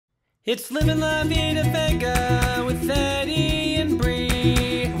It's living la vida vega with Eddie and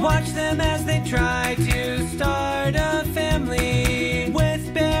Bri. Watch them as they try to start a family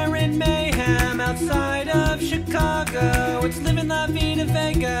with bear and mayhem outside of Chicago. It's living la vida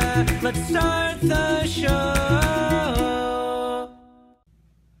vega. Let's start the show.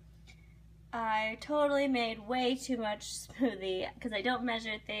 I totally made way too much smoothie because I don't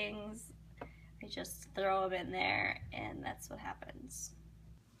measure things. I just throw them in there and that's what happens.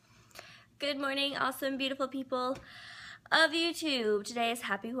 Good morning, awesome, beautiful people of YouTube. Today is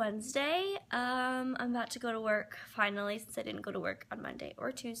Happy Wednesday. I'm about to go to work finally, since I didn't go to work on Monday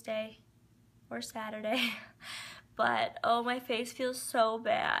or Tuesday or Saturday. But oh, my face feels so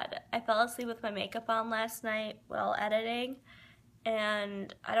bad. I fell asleep with my makeup on last night while editing,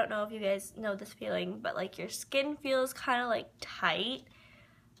 and I don't know if you guys know this feeling, but like your skin feels kind of like tight,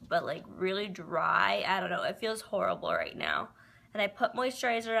 but like really dry. I don't know, it feels horrible right now. And I put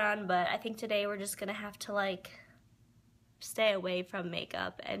moisturizer on, but I think today we're just gonna have to like stay away from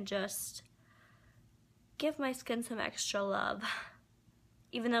makeup and just give my skin some extra love.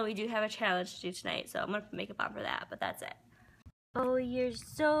 Even though we do have a challenge to do tonight, so I'm gonna put makeup on for that, but that's it. Oh, you're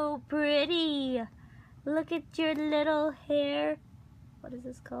so pretty. Look at your little hair. What is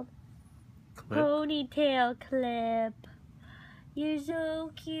this called? Clip. Ponytail clip. You're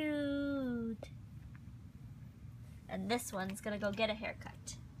so cute. And this one's gonna go get a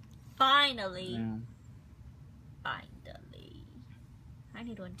haircut. Finally. Yeah. Finally. I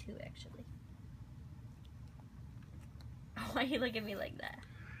need one too, actually. Why you look at me like that?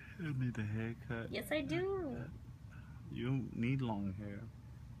 You need a haircut. Yes, I do. You need long hair.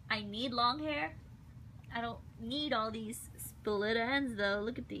 I need long hair? I don't need all these split ends, though.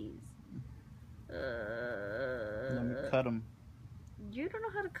 Look at these. Let me cut them. You don't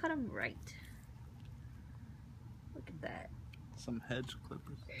know how to cut them right. Look at that. Some hedge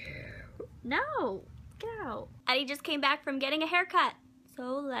clippers. No! Get out. Eddie just came back from getting a haircut.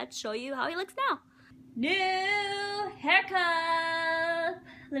 So let's show you how he looks now. New haircut!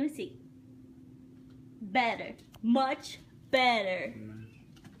 Let me see. Better. Much better.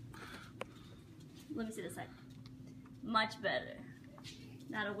 Let me see this side. Much better.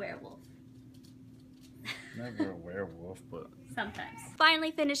 Not a werewolf. Never a werewolf, but sometimes.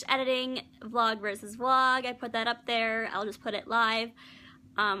 Finally finished editing vlog versus vlog. I put that up there. I'll just put it live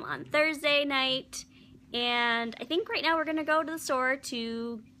on Thursday night. And I think right now we're gonna go to the store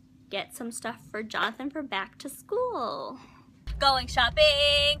to get some stuff for Jonathan for back to school. Going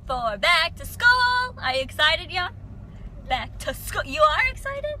shopping for back to school. Are you excited, Jan? Back to school. You are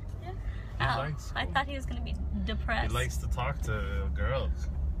excited? yeah. Oh, I thought he was gonna be depressed. He likes to talk to girls.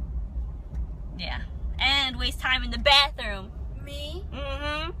 Yeah. And waste time in the bathroom. Me?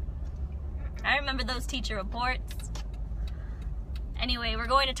 Mm-hmm. I remember those teacher reports. Anyway, we're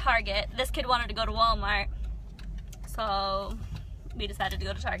going to Target. This kid wanted to go to Walmart, so we decided to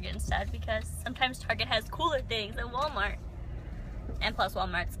go to Target instead because sometimes Target has cooler things than Walmart. And plus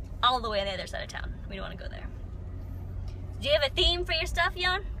Walmart's all the way on the other side of town. We don't want to go there. Do you have a theme for your stuff,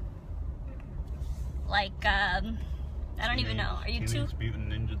 Jan? Like, I don't even know. Are you too... Mutant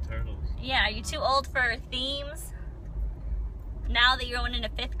Ninja Turtles. Yeah, are you too old for themes? Now that you're going into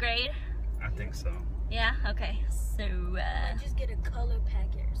 5th grade? I think so. Yeah? Okay. So, just get a color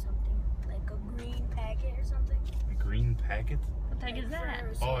packet or something. Like a green packet or something. A green packet? What packet is that?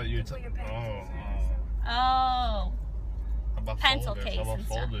 Oh, you're Oh. How about Pencil folders? case How about and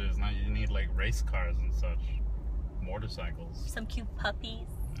stuff. folders? Now you need like race cars and such. Motorcycles. Some cute puppies.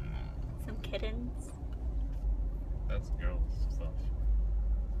 Some kittens. That's girls stuff.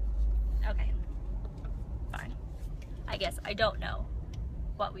 Okay. Fine. I guess I don't know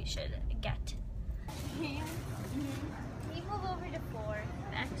what we should get. Can you move over to 4?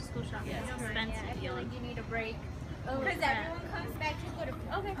 Back to school shopping is expensive. I feel like you need a break. Oh, because crap. everyone comes back to go to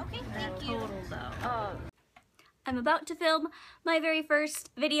 4. Okay, thank you. Total though. I'm about to film my very first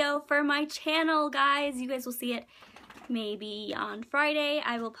video for my channel, guys. You guys will see it maybe on Friday.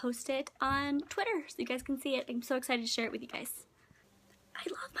 I will post it on Twitter so you guys can see it. I'm so excited to share it with you guys. I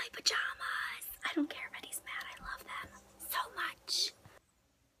love my pajamas. I don't care if Eddie's mad. I love them so much.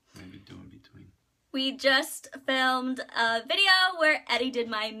 Maybe do in between. We just filmed a video where Eddie did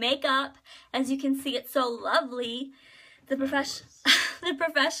my makeup. As you can see, it's so lovely. The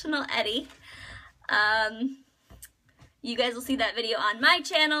professional Eddie. You guys will see that video on my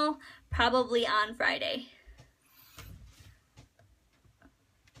channel, probably on Friday.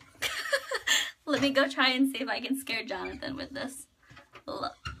 Let me go try and see if I can scare Jonathan with this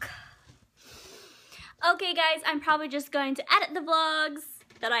look. Okay guys, I'm probably just going to edit the vlogs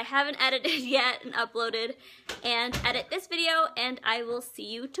that I haven't edited yet and uploaded, and edit this video, and I will see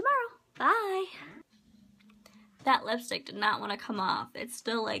you tomorrow. Bye! That lipstick did not want to come off. It's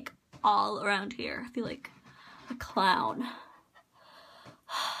still like all around here. I feel like a clown.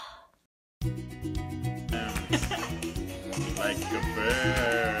 Like a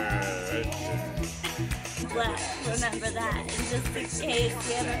bird. But remember that, and just in case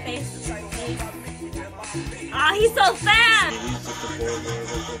we have our faces our face. Ah, he's so fat!